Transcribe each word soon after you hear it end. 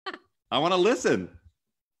I want to listen.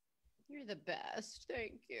 You're the best.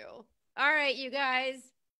 Thank you. All right, you guys.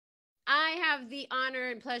 I have the honor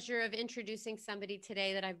and pleasure of introducing somebody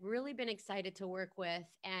today that I've really been excited to work with.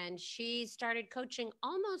 And she started coaching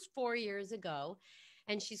almost 4 years ago.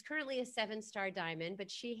 And she's currently a 7-star diamond,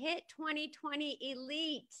 but she hit 2020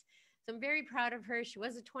 elite. So I'm very proud of her. She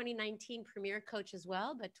was a 2019 premier coach as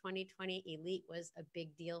well, but 2020 elite was a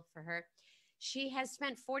big deal for her. She has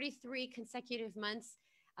spent 43 consecutive months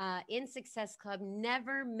in Success Club,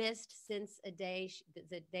 never missed since the day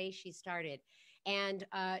she started. And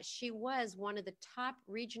she was one of the top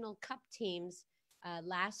regional cup teams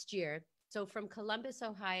last year. So from Columbus,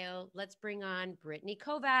 Ohio, let's bring on Brittany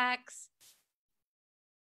Kovacs.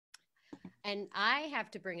 And I have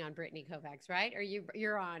to bring on Brittany Kovacs, right? Or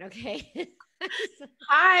you're on, okay.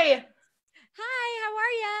 Hi. Hi, how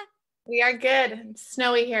are you? We are good. It's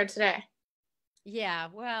snowy here today. Yeah,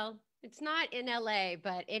 well, it's not in LA,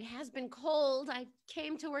 but it has been cold. I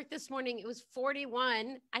came to work this morning. It was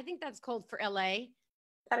 41. I think that's cold for LA.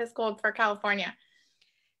 That is cold for California.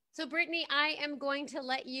 So Brittany, I am going to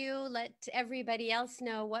let everybody else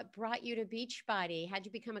know what brought you to Beachbody. How'd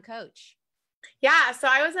you become a coach? Yeah, so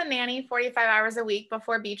I was a nanny 45 hours a week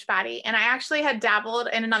before Beachbody, and I actually had dabbled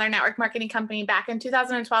in another network marketing company back in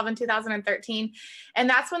 2012 and 2013. And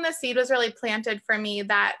that's when the seed was really planted for me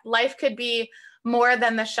that life could be more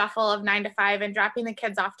than the shuffle of 9 to 5 and dropping the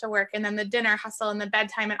kids off to work and then the dinner hustle and the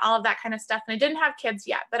bedtime and all of that kind of stuff. And I didn't have kids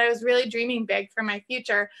yet, but I was really dreaming big for my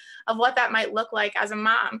future of what that might look like as a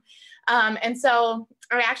mom. And so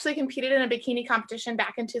I actually competed in a bikini competition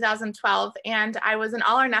back in 2012, and I was an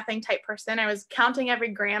all or nothing type person. I was counting every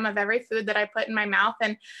gram of every food that I put in my mouth,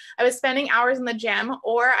 and I was spending hours in the gym,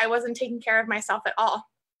 or I wasn't taking care of myself at all.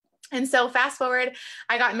 And so fast forward,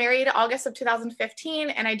 I got married August of 2015,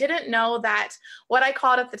 and I didn't know that what I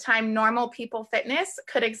called at the time normal people fitness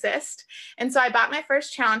could exist. And so I bought my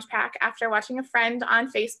first challenge pack after watching a friend on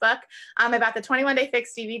Facebook about the 21-day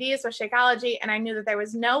fix DVDs with Shakeology, and I knew that there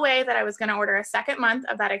was no way that I was going to order a second month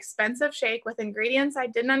of that expensive shake with ingredients I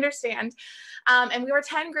didn't understand. And we were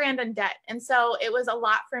 10 grand in debt. And so it was a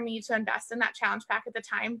lot for me to invest in that challenge pack at the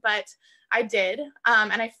time, but I did.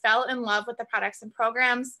 And I fell in love with the products and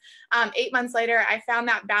programs. 8 months later, I found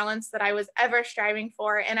that balance that I was ever striving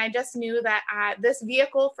for. And I just knew that this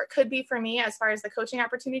vehicle could be for me as far as the coaching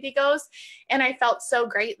opportunity goes. And I felt so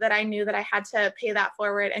great that I knew that I had to pay that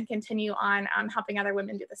forward and continue on helping other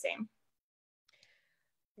women do the same.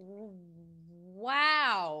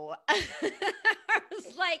 Wow. I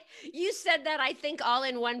was like, you said that, I think, all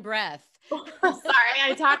in one breath. Sorry,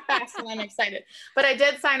 I talk fast and I'm excited. But I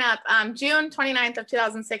did sign up June 29th of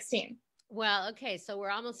 2016. Well, okay. So we're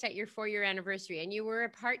almost at your 4-year anniversary, and you were a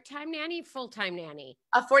part-time nanny, full-time nanny?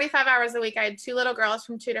 45 hours a week. I had 2 little girls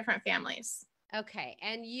from 2 different families. Okay.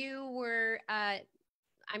 And you were,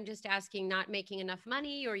 I'm just asking, not making enough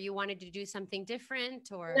money, or you wanted to do something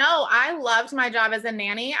different, or? No, I loved my job as a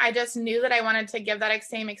nanny. I just knew that I wanted to give that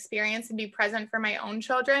same experience and be present for my own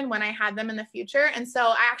children when I had them in the future. And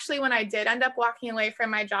so actually, when I did end up walking away from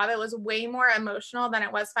my job, it was way more emotional than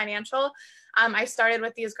it was financial. I started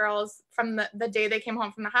with these girls from the day they came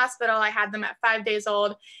home from the hospital. I had them at 5 days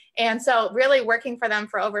old. And so really working for them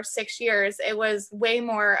for over 6 years, it was way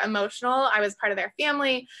more emotional. I was part of their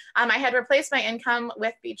family. I had replaced my income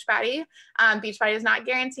with Beachbody. Beachbody does not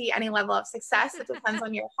guarantee any level of success. It depends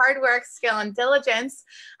on your hard work, skill, and diligence.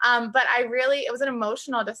 But it was an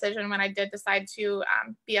emotional decision when I did decide to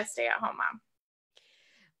be a stay-at-home mom.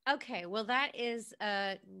 Okay, well, that is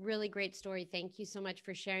a really great story. Thank you so much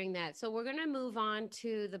for sharing that. So we're going to move on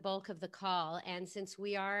to the bulk of the call. And since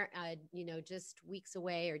we are, just weeks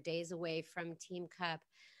away or days away from Team Cup,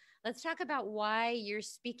 let's talk about why you're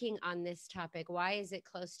speaking on this topic. Why is it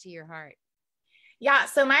close to your heart? Yeah,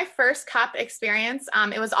 so my first cup experience,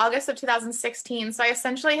 it was August of 2016. So I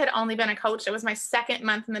essentially had only been a coach. It was my second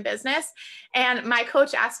month in the business. And my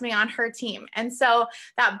coach asked me on her team. And so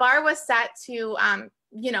that bar was set to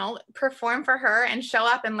perform for her and show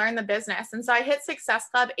up and learn the business. And so I hit Success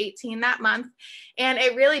Club 18 that month. And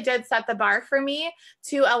it really did set the bar for me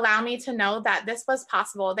to allow me to know that this was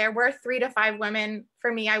possible. There were 3 to 5 women,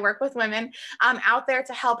 for me, I work with women, out there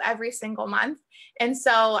to help every single month. And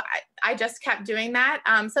so I just kept doing that.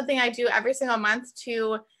 Something I do every single month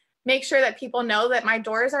to make sure that people know that my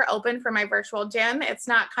doors are open for my virtual gym. It's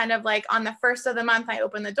not kind of like on the first of the month, I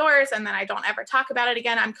open the doors and then I don't ever talk about it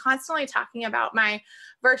again. I'm constantly talking about my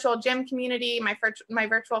virtual gym community, my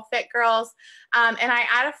virtual fit girls. And I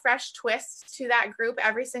add a fresh twist to that group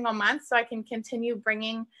every single month so I can continue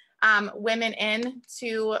bringing women in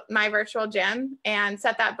to my virtual gym and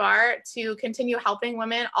set that bar to continue helping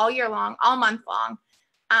women all year long, all month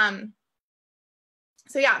long.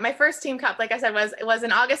 So yeah, my first team cup, like I said, was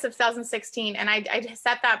in August of 2016, and I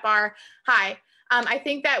set that bar high. I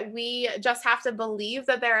think that we just have to believe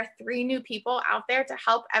that there are 3 new people out there to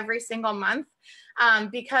help every single month,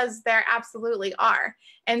 because there absolutely are.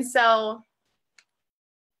 And so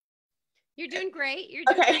you're doing great. You're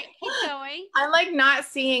doing great. Keep going. I'm like not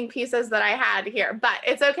seeing pieces that I had here, but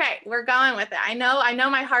it's okay. We're going with it. I know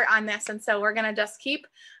my heart on this. And so we're going to just keep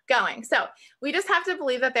going. So we just have to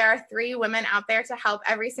believe that there are 3 women out there to help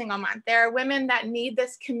every single month. There are women that need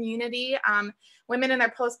this community, women in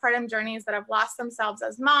their postpartum journeys that have lost themselves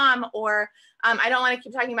as mom, or I don't want to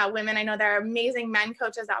keep talking about women. I know there are amazing men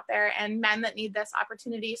coaches out there and men that need this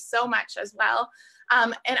opportunity so much as well.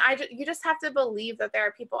 And you just have to believe that there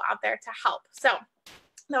are people out there to help. So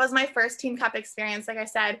that was my first Team Cup experience, like I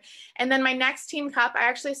said. And then my next Team Cup, I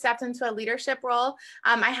actually stepped into a leadership role.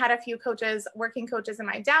 I had a few coaches, working coaches in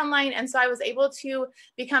my downline. And so I was able to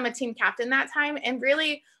become a team captain that time. And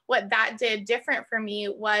really what that did different for me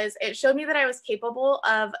was it showed me that I was capable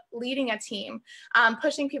of leading a team,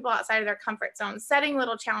 pushing people outside of their comfort zone, setting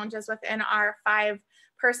little challenges within our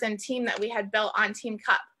 5-person team that we had built on Team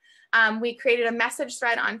Cup. We created a message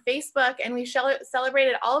thread on Facebook, and we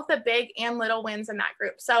celebrated all of the big and little wins in that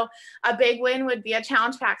group. So a big win would be a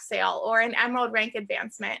challenge pack sale or an emerald rank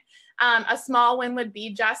advancement. A small win would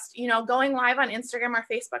be just, going live on Instagram or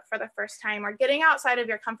Facebook for the first time, or getting outside of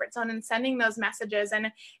your comfort zone and sending those messages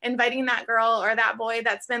and inviting that girl or that boy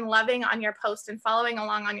that's been loving on your post and following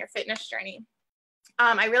along on your fitness journey.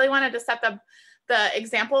 I really wanted to set the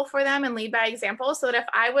example for them and lead by example, so that if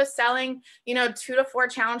I was selling, 2 to 4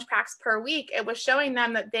 challenge packs per week, it was showing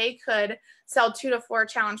them that they could sell 2 to 4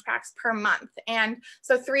 challenge packs per month. And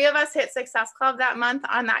so 3 of us hit Success Club that month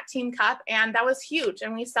on that Team Cup, and that was huge.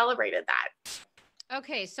 And we celebrated that.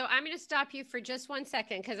 Okay, so I'm going to stop you for just 1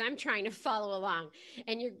 second because I'm trying to follow along,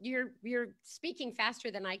 and you're speaking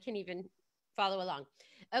faster than I can even follow along.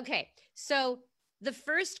 Okay, so the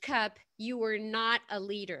first cup, you were not a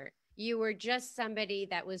leader. You were just somebody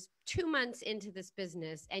that was 2 months into this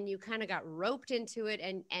business, and you kind of got roped into it,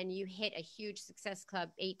 and you hit a huge Success Club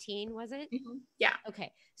 18, was it? Mm-hmm. Yeah.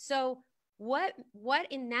 Okay. So what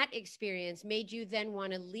in that experience made you then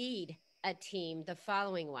want to lead a team the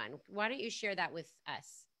following one? Why don't you share that with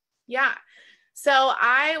us? Yeah. So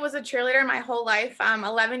I was a cheerleader my whole life,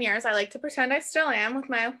 11 years. I like to pretend I still am with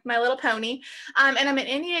my little pony. And I'm an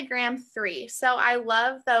Enneagram 3. So I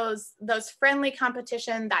love those friendly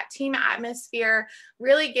competition, that team atmosphere,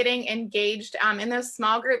 really getting engaged in those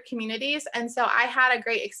small group communities. And so I had a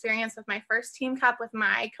great experience with my first Team Cup with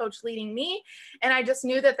my coach leading me. And I just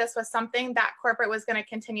knew that this was something that corporate was going to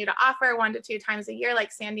continue to offer 1 to 2 times a year,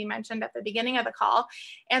 like Sandy mentioned at the beginning of the call.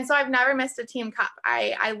 And so I've never missed a Team Cup.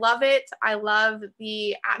 I love it. I love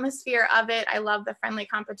the atmosphere of it. I love the friendly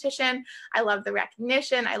competition. I love the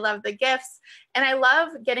recognition. I love the gifts. And I love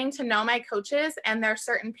getting to know my coaches and their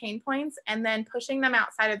certain pain points, and then pushing them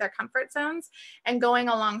outside of their comfort zones and going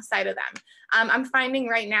alongside of them. I'm finding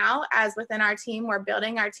right now, as within our team, we're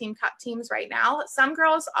building our Team Cup teams right now. Some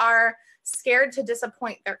girls are scared to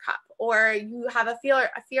disappoint their cup, or you have a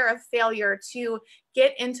fear of failure to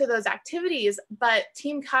get into those activities. But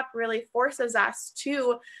Team Cup really forces us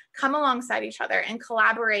to come alongside each other and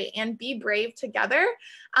collaborate and be brave together,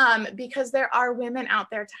 because there are women out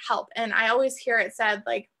there to help. And I always hear it said,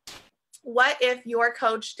 like, what if your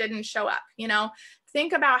coach didn't show up?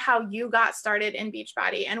 Think about how you got started in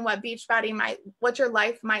Beachbody and what your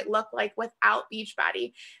life might look like without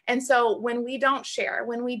Beachbody. And so when we don't share,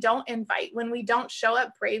 when we don't invite, when we don't show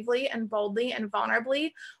up bravely and boldly and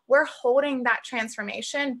vulnerably, we're holding that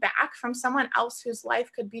transformation back from someone else whose life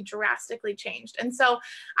could be drastically changed. And so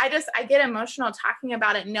I get emotional talking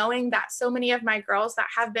about it, knowing that so many of my girls that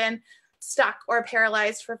have been stuck or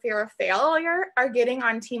paralyzed for fear of failure are getting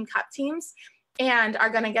on Team Cup teams and are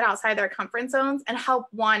going to get outside their comfort zones and help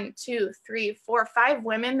 1, 2, 3, 4, 5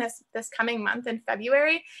 women this coming month in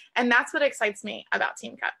February. And that's what excites me about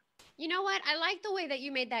Team Cup. You know what? I like the way that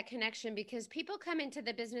you made that connection, because people come into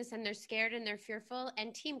the business and they're scared and they're fearful.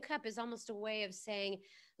 And Team Cup is almost a way of saying,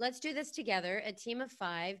 let's do this together, a team of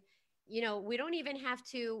 5. We don't even have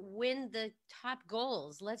to win the top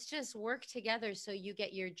goals. Let's just work together so you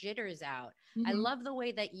get your jitters out. Mm-hmm. I love the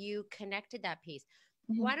way that you connected that piece.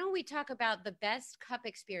 Mm-hmm. Why don't we talk about the best cup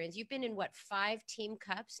experience? You've been in 5 Team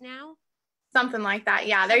Cups now? Something like that.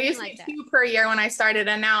 Yeah. There used to be 2 per year when I started,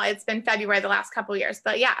 and now it's been February the last couple of years.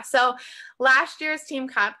 But yeah, so last year's Team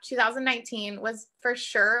Cup 2019 was for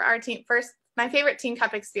sure our my favorite Team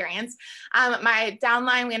Cup experience. My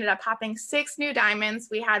downline, we ended up popping 6 new diamonds.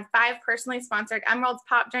 We had 5 personally sponsored emeralds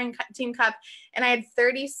pop during Team Cup, and I had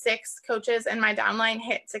 36 coaches in my downline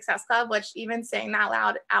hit Success Club, which even saying that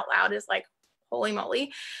out loud is like, holy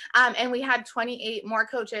moly. And we had 28 more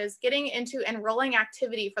coaches getting into enrolling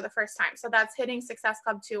activity for the first time. So that's hitting Success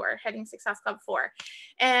Club 2 or hitting Success Club 4.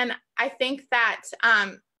 And I think that,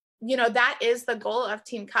 that is the goal of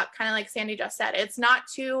Team Cup, kind of like Sandy just said. It's not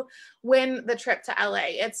to win the trip to LA.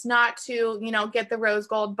 It's not to, get the rose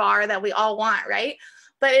gold bar that we all want, right?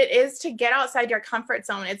 But it is to get outside your comfort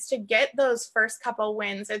zone. It's to get those first couple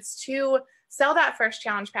wins. It's to sell that first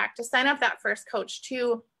challenge pack, to sign up that first coach,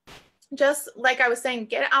 to just like I was saying,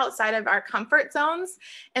 get outside of our comfort zones.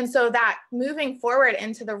 And so that moving forward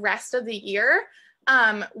into the rest of the year,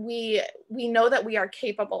 we know that we are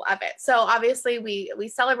capable of it. So obviously we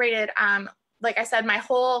celebrated, like I said, my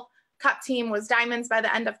whole Cup team was diamonds by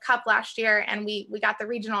the end of Cup last year, and we got the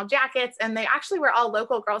regional jackets, and they actually were all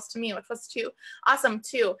local girls to me, which was awesome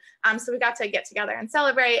too. So we got to get together and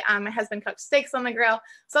celebrate. My husband cooked steaks on the grill.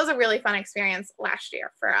 So it was a really fun experience last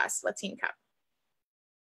year for us with Team Cup.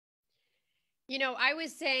 I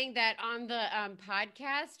was saying that on the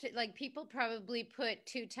podcast, like people probably put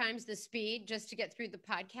 2 times the speed just to get through the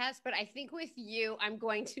podcast. But I think with you, I'm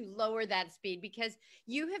going to lower that speed because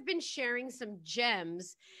you have been sharing some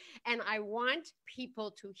gems and I want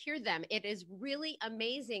people to hear them. It is really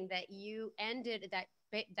amazing that you ended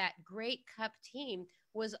that great Cup team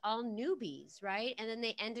was all newbies, right? And then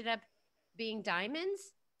they ended up being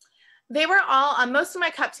diamonds. They were all, most of my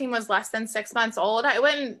Cup team was less than 6 months old. I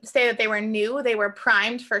wouldn't say that they were new. They were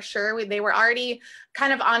primed for sure. They were already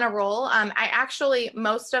kind of on a roll.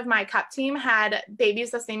 Most of my Cup team had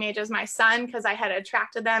babies the same age as my son because I had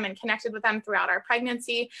attracted them and connected with them throughout our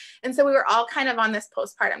pregnancy. And so we were all kind of on this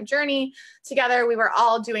postpartum journey together. We were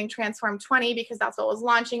all doing Transform 20 because that's what was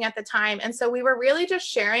launching at the time. And so we were really just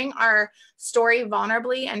sharing our story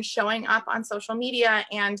vulnerably and showing up on social media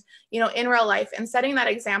and, in real life and setting that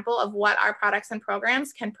example of what our products and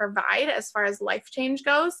programs can provide as far as life change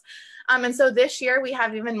goes. And so this year we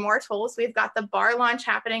have even more tools. We've got the bar launch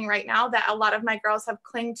happening right now that a lot of my girls have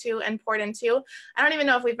clinged to and poured into. I don't even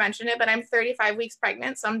know if we've mentioned it, but I'm 35 weeks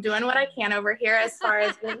pregnant. So I'm doing what I can over here as far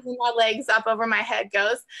as raising my legs up over my head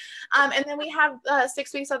goes. And then we have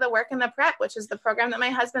 6 weeks of the work in the prep, which is the program that my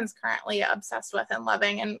husband's currently obsessed with and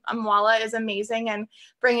loving. And Amwala is amazing and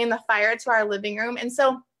bringing the fire to our living room. And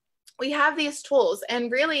so we have these tools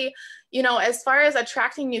and really, as far as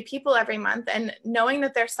attracting new people every month and knowing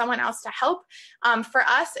that there's someone else to help, for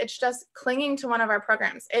us, it's just clinging to one of our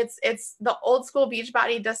programs. It's the old school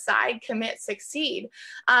Beachbody: decide, commit, succeed.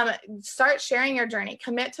 Start sharing your journey,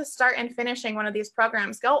 commit to start and finishing one of these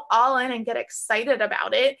programs, go all in and get excited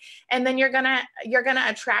about it. And then you're going to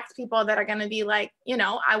attract people that are going to be like,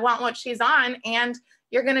 I want what she's on, and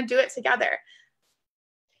you're going to do it together.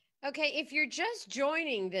 Okay, if you're just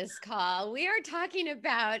joining this call, we are talking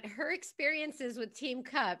about her experiences with Team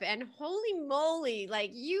Cup, and holy moly,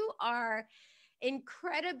 like you are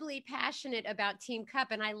incredibly passionate about Team Cup,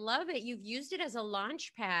 and I love it. You've used it as a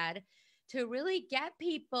launch pad to really get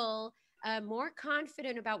people more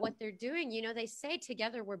confident about what they're doing. They say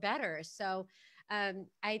together we're better. So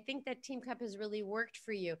I think that Team Cup has really worked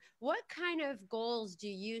for you. What kind of goals do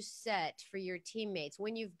you set for your teammates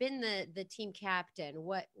when you've been the team captain?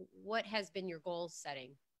 What has been your goal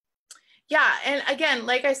setting? Yeah. And again,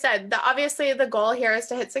 like I said, obviously the goal here is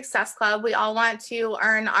to hit Success Club. We all want to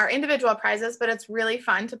earn our individual prizes, but it's really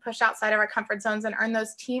fun to push outside of our comfort zones and earn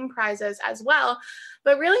those team prizes as well.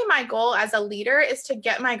 But really my goal as a leader is to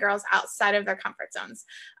get my girls outside of their comfort zones.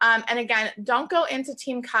 And again, don't go into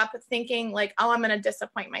Team Cup thinking like, oh, I'm going to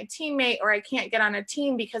disappoint my teammate, or I can't get on a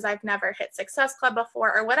team because I've never hit Success Club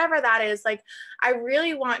before, or whatever that is. Like, I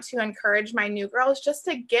really want to encourage my new girls just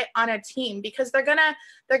to get on a team, because they're going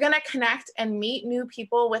to connect and meet new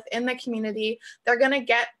people within the community. They're going to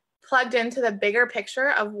get plugged into the bigger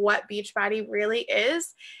picture of what Beachbody really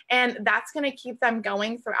is. And that's going to keep them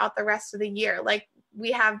going throughout the rest of the year. Like,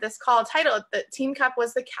 we have this call titled that Team Cup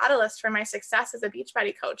was the catalyst for my success as a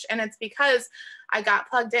Beachbody coach. And it's because I got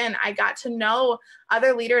plugged in. I got to know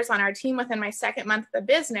other leaders on our team within my second month of the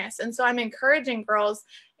business. And so I'm encouraging girls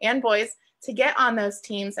and boys to get on those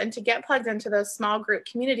teams and to get plugged into those small group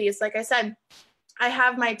communities. Like I said, I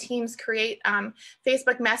have my teams create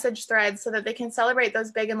Facebook message threads so that they can celebrate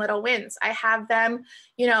those big and little wins. I have them,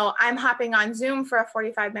 I'm hopping on Zoom for a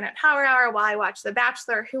 45-minute power hour while I watch The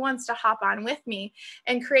Bachelor. Who wants to hop on with me?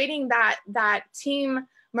 And creating that team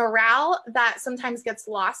morale that sometimes gets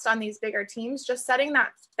lost on these bigger teams, just setting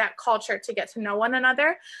that culture to get to know one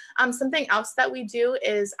another. Something else that we do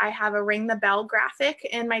is I have a ring the bell graphic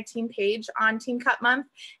in my team page on Team Cup Month,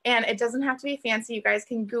 and it doesn't have to be fancy. You guys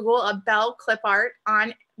can Google a bell clip art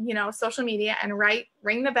on social media and write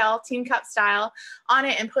ring the bell Team Cup style on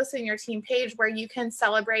it and post it in your team page, where you can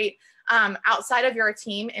celebrate outside of your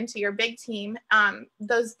team into your big team,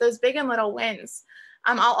 those big and little wins.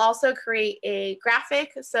 I'll also create a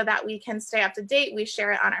graphic so that we can stay up to date. We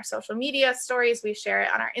share it on our social media stories. We share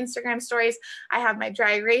it on our Instagram stories. I have my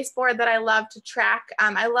dry erase board that I love to track.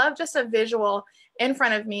 I love just a visual in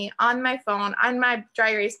front of me on my phone, on my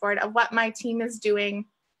dry erase board, of what my team is doing,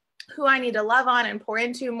 who I need to love on and pour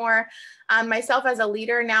into more. Myself as a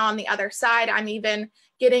leader now on the other side, I'm even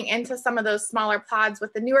getting into some of those smaller pods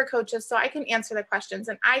with the newer coaches so I can answer the questions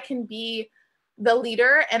and I can be the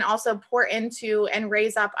leader and also pour into and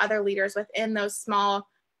raise up other leaders within those small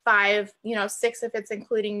 5, 6 if it's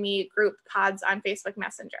including me, group pods on Facebook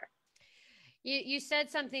Messenger. You said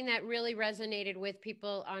something that really resonated with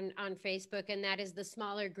people on Facebook, and that is the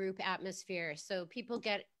smaller group atmosphere. So people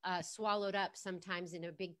get swallowed up sometimes in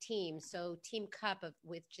a big team. So Team Cup,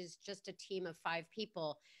 which is just a team of 5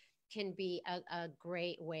 people, can be a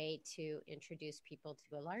great way to introduce people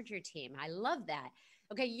to a larger team. I love that.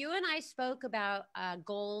 Okay, you and I spoke about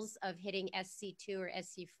goals of hitting SC2 or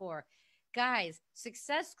SC4. Guys,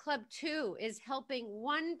 Success Club 2 is helping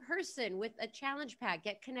one person with a challenge pack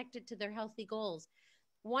get connected to their healthy goals.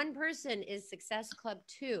 One person is Success Club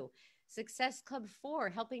 2. Success Club 4,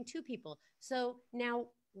 helping 2 people. So now,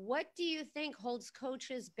 what do you think holds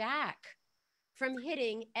coaches back from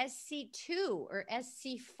hitting SC2 or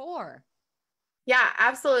SC4? Yeah,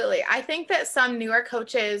 absolutely. I think that some newer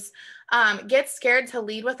coaches get scared to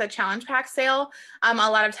lead with a challenge pack sale. A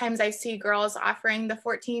lot of times I see girls offering the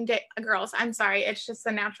 14-day, I'm sorry, it's just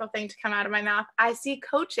a natural thing to come out of my mouth. I see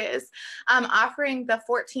coaches offering the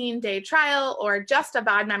 14-day trial or just a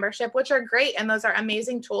BOD membership, which are great. And those are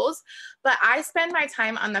amazing tools. But I spend my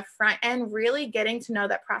time on the front end really getting to know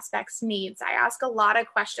that prospect's needs. I ask a lot of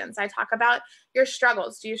questions. I talk about your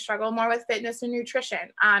struggles. Do you struggle more with fitness and nutrition?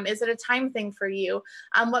 Is it a time thing for you?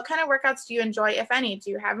 What kind of workouts do you enjoy, if any? Do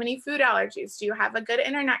you have any food allergies? Do you have a good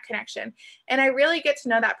internet connection? And I really get to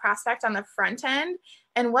know that prospect on the front end.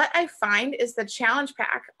 And what I find is the challenge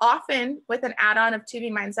pack, often with an add-on of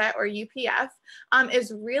 2B Mindset or UPF,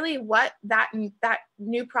 is really what that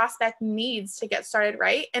new prospect needs to get started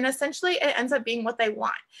right. And essentially it ends up being what they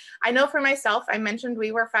want. I know for myself, I mentioned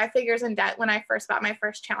we were 5 figures in debt when I first got my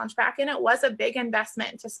first challenge pack, and it was a big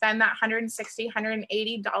investment to spend that $160,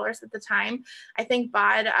 $180 at the time. I think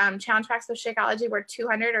BOD challenge packs with Shakeology were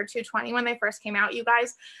 $200 or $220 when they first came out, you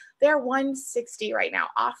guys. They're $160 right now,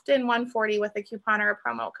 often $140 with a coupon or a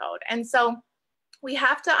promo code. And so we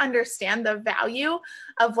have to understand the value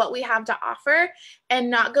of what we have to offer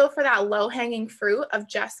and not go for that low-hanging fruit of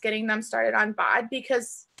just getting them started on BOD,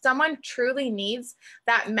 because someone truly needs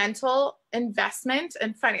that mental investment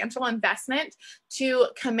and financial investment to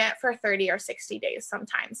commit for 30 or 60 days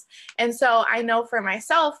sometimes. And so I know for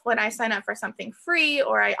myself, when I sign up for something free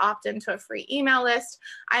or I opt into a free email list,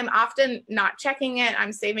 I'm often not checking it.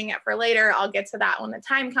 I'm saving it for later. I'll get to that when the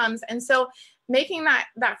time comes. And so making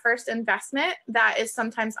that first investment that is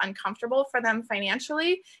sometimes uncomfortable for them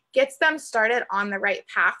financially gets them started on the right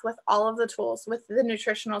path with all of the tools, with the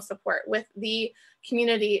nutritional support, with the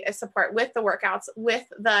community support, with the workouts, with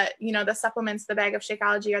the, the supplements, the bag of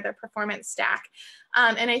Shakeology or the performance stack.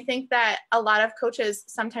 And I think that a lot of coaches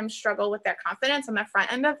sometimes struggle with their confidence on the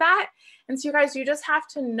front end of that. And so you guys, you just have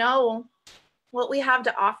to know what we have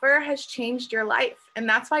to offer has changed your life. And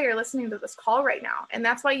that's why you're listening to this call right now. And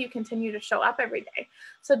that's why you continue to show up every day.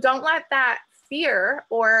 So don't let that fear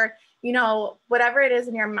or, whatever it is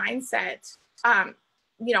in your mindset,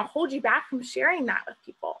 hold you back from sharing that with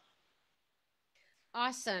people.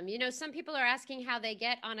 Awesome. Some people are asking how they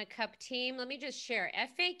get on a cup team. Let me just share.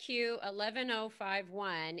 FAQ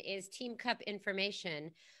 11051 is Team Cup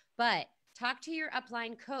information, but talk to your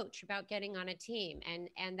upline coach about getting on a team,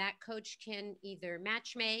 and that coach can either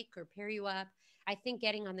match make or pair you up. I think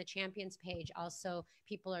getting on the champions page also,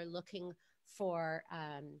 people are looking for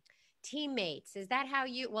teammates. Is that how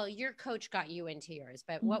your coach got you into yours,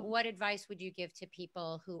 but what advice would you give to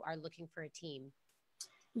people who are looking for a team?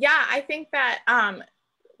 Yeah, I think that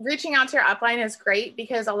reaching out to your upline is great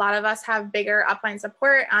because a lot of us have bigger upline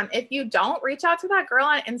support. If you don't, reach out to that girl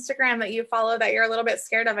on Instagram that you follow that you're a little bit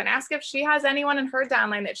scared of and ask if she has anyone in her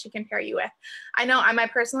downline that she can pair you with. I know I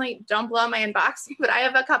might personally don't blow my inbox, but I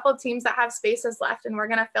have a couple teams that have spaces left and we're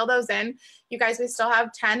going to fill those in. You guys, we still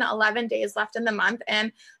have 10, 11 days left in the month.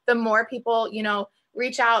 And the more people,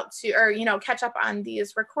 reach out to, or, catch up on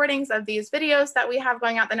these recordings of these videos that we have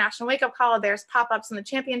going out, the National Wake Up Call. There's pop-ups in the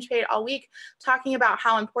Champion Trade all week talking about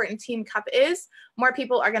how important Team Cup is. More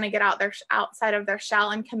people are going to get outside of their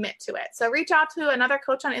shell and commit to it. So reach out to another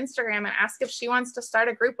coach on Instagram and ask if she wants to start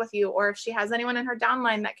a group with you, or if she has anyone in her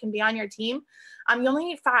downline that can be on your team. You only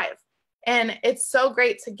need 5. And it's so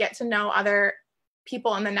great to get to know other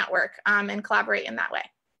people in the network and collaborate in that way.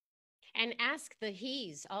 And ask the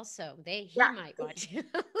he's also. He might want to.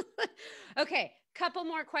 Okay, couple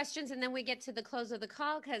more questions and then we get to the close of the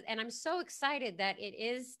call. And I'm so excited that it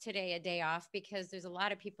is today a day off, because there's a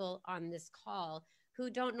lot of people on this call who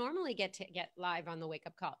don't normally get to get live on the Wake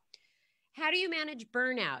Up Call. How do you manage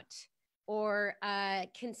burnout or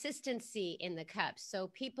consistency in the cup? So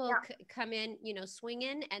people come in,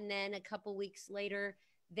 swinging, and then a couple weeks later,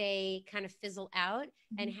 they kind of fizzle out.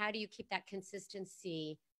 And how do you keep that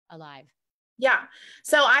consistency alive? Yeah.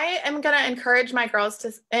 So I am going to encourage my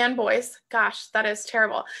girls and boys, gosh, that is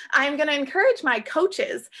terrible. I'm going to encourage my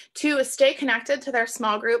coaches to stay connected to their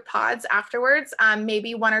small group pods afterwards.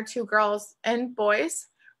 Maybe 1 or 2 girls and boys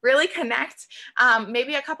really connect.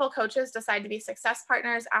 Maybe a couple coaches decide to be success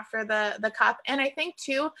partners after the cup. And I think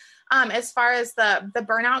too, as far as the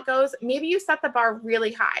burnout goes, maybe you set the bar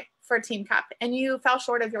really high for Team Cup and you fell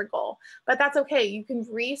short of your goal, but that's okay. You can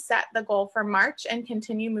reset the goal for March and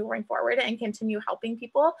continue moving forward and continue helping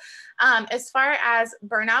people. As far as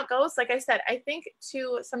burnout goes, like I said, I think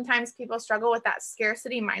too, sometimes people struggle with that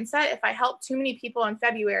scarcity mindset. If I help too many people in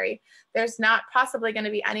February, there's not possibly going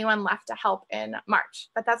to be anyone left to help in March,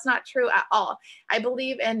 but that's not true at all. I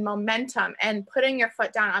believe in momentum and putting your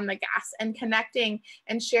foot down on the gas and connecting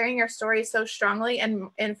and sharing your story so strongly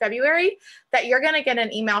in February that you're going to get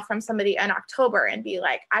an email from somebody in October and be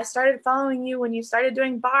like, I started following you when you started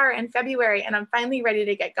doing bar in February and I'm finally ready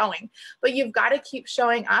to get going. But you've got to keep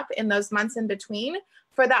showing up in those months in between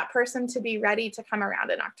for that person to be ready to come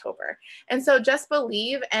around in October. And so just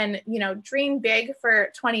believe and, dream big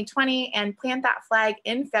for 2020 and plant that flag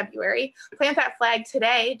in February. Plant that flag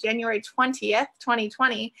today, January 20th,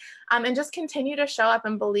 2020, and just continue to show up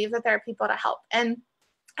and believe that there are people to help. And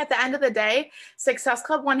at the end of the day, Success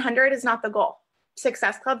Club 100 is not the goal.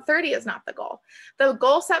 Success Club 30 is not the goal. The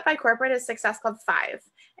goal set by corporate is Success Club 5.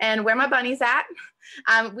 And where my bunny's at,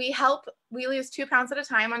 we lose 2 pounds at a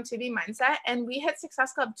time on 2B mindset, and we hit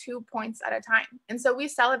Success Club 2 points at a time. And so we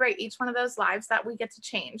celebrate each one of those lives that we get to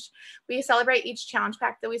change. We celebrate each challenge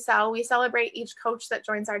pack that we sell. We celebrate each coach that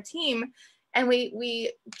joins our team. And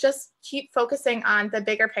we just keep focusing on the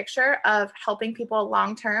bigger picture of helping people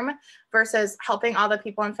long-term versus helping all the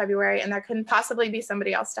people in February. And there couldn't possibly be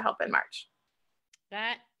somebody else to help in March.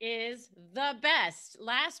 That is the best.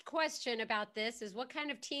 Last question about this is, what kind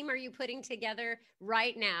of team are you putting together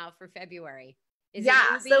right now for February? Is it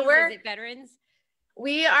newbies? Is it veterans?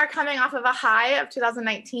 We are coming off of a high of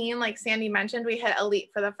 2019. Like Sandy mentioned, we hit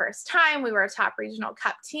elite for the first time. We were a top regional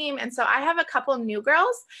cup team. And so I have a couple new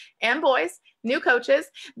girls and boys, new coaches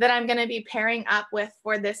that I'm going to be pairing up with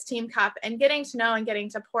for this Team Cup and getting to know and getting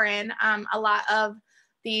to pour in. A lot of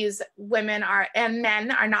these women and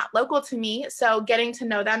men are not local to me. So getting to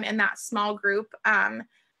know them in that small group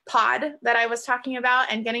pod that I was talking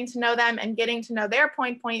about, and getting to know them and getting to know their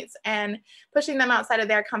points and pushing them outside of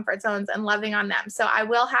their comfort zones and loving on them. So I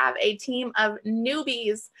will have a team of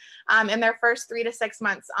newbies in their first 3 to 6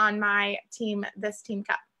 months on my team, this Team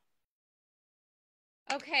Cup.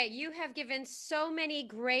 Okay, you have given so many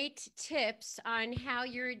great tips on how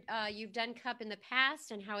you've done Cup in the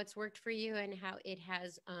past and how it's worked for you and how it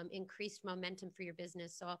has increased momentum for your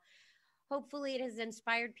business. So hopefully it has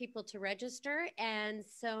inspired people to register. And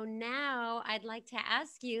so now I'd like to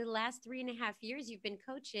ask you, the last 3.5 years you've been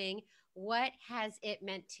coaching, what has it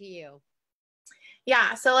meant to you?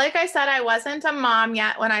 Yeah. So like I said, I wasn't a mom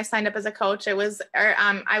yet when I signed up as a coach. I was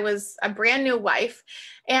a brand new wife,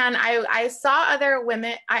 and I saw other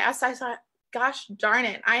women. I saw, gosh darn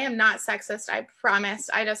it, I am not sexist. I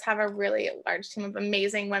promise. I just have a really large team of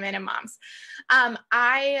amazing women and moms.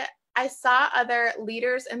 I saw other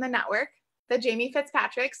leaders in the network, the Jamie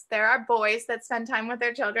Fitzpatricks. There are boys that spend time with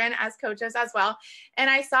their children as coaches as well.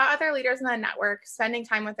 And I saw other leaders in the network spending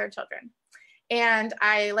time with their children. And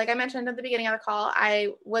like I mentioned at the beginning of the call,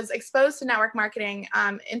 I was exposed to network marketing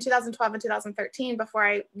in 2012 and 2013,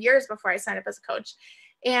 years before I signed up as a coach.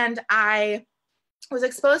 And I was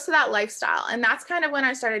exposed to that lifestyle. And that's kind of when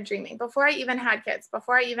I started dreaming, before I even had kids,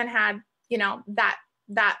 before I even had,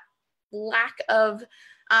 that lack of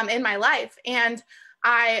in my life. And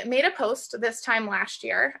I made a post this time last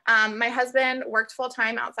year. My husband worked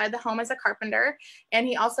full-time outside the home as a carpenter, and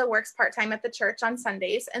he also works part-time at the church on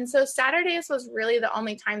Sundays. And so Saturdays was really the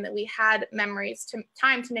only time that we had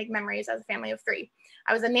time to make memories as a family of three.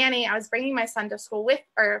 I was a nanny. I was bringing my son to school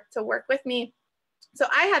to work with me. So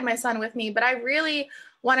I had my son with me, but I really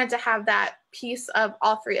wanted to have that piece of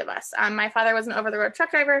all three of us. My father was an over-the-road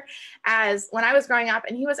truck driver when I was growing up,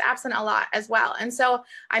 and he was absent a lot as well. And so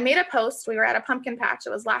I made a post. We were at a pumpkin patch.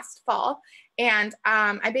 It was last fall. And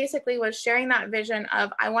I basically was sharing that vision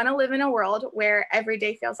of, I want to live in a world where every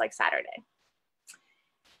day feels like Saturday.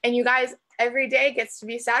 And you guys, every day gets to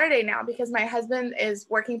be Saturday now because my husband is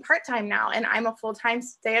working part-time now, and I'm a full-time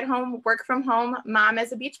stay-at-home, work from home mom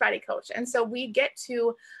as a Beachbody coach. And so we get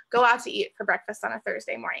to go out to eat for breakfast on a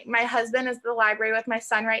Thursday morning. My husband is at the library with my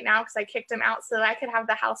son right now because I kicked him out so that I could have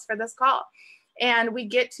the house for this call. And we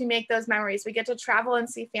get to make those memories. We get to travel and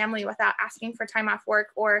see family without asking for time off work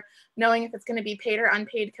or knowing if it's going to be paid or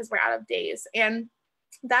unpaid because we're out of days. And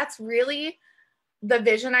that's really the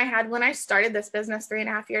vision I had when I started this business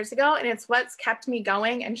 3.5 years ago. And it's what's kept me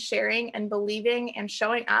going and sharing and believing and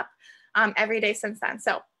showing up every day since then.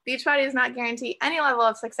 So Beachbody does not guarantee any level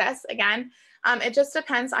of success. Again, it just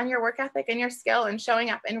depends on your work ethic and your skill and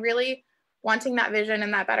showing up and really wanting that vision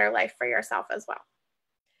and that better life for yourself as well.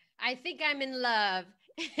 I think I'm in love.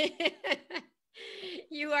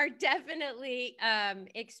 You are definitely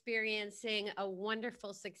experiencing a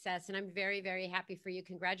wonderful success, and I'm very, very happy for you.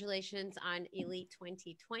 Congratulations on Elite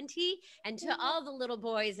 2020. And to all the little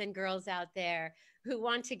boys and girls out there who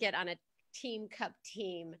want to get on a Team Cup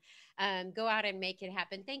team, go out and make it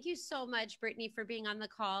happen. Thank you so much, Brittany, for being on the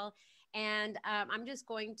call. And I'm just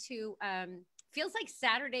going to feels like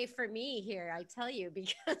Saturday for me here, I tell you,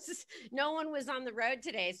 because no one was on the road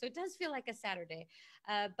today. So it does feel like a Saturday.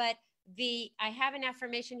 But I have an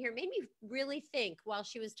affirmation here, made me really think while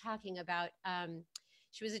she was talking about,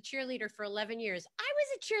 she was a cheerleader for 11 years. I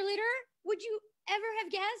was a cheerleader. Would you ever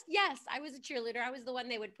have guessed? Yes, I was a cheerleader. I was the one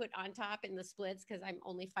they would put on top in the splits because I'm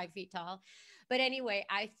only 5 feet tall. But anyway,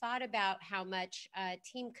 I thought about how much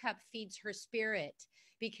Team Cup feeds her spirit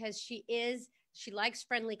because she likes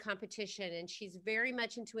friendly competition and she's very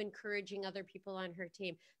much into encouraging other people on her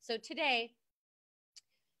team. So today,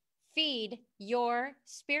 feed your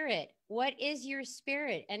spirit. What is your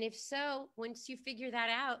spirit? And if so, once you figure that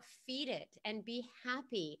out, feed it and be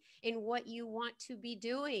happy in what you want to be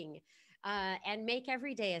doing and make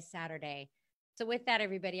every day a Saturday. So with that,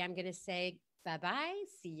 everybody, I'm going to say bye-bye.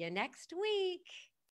 See you next week.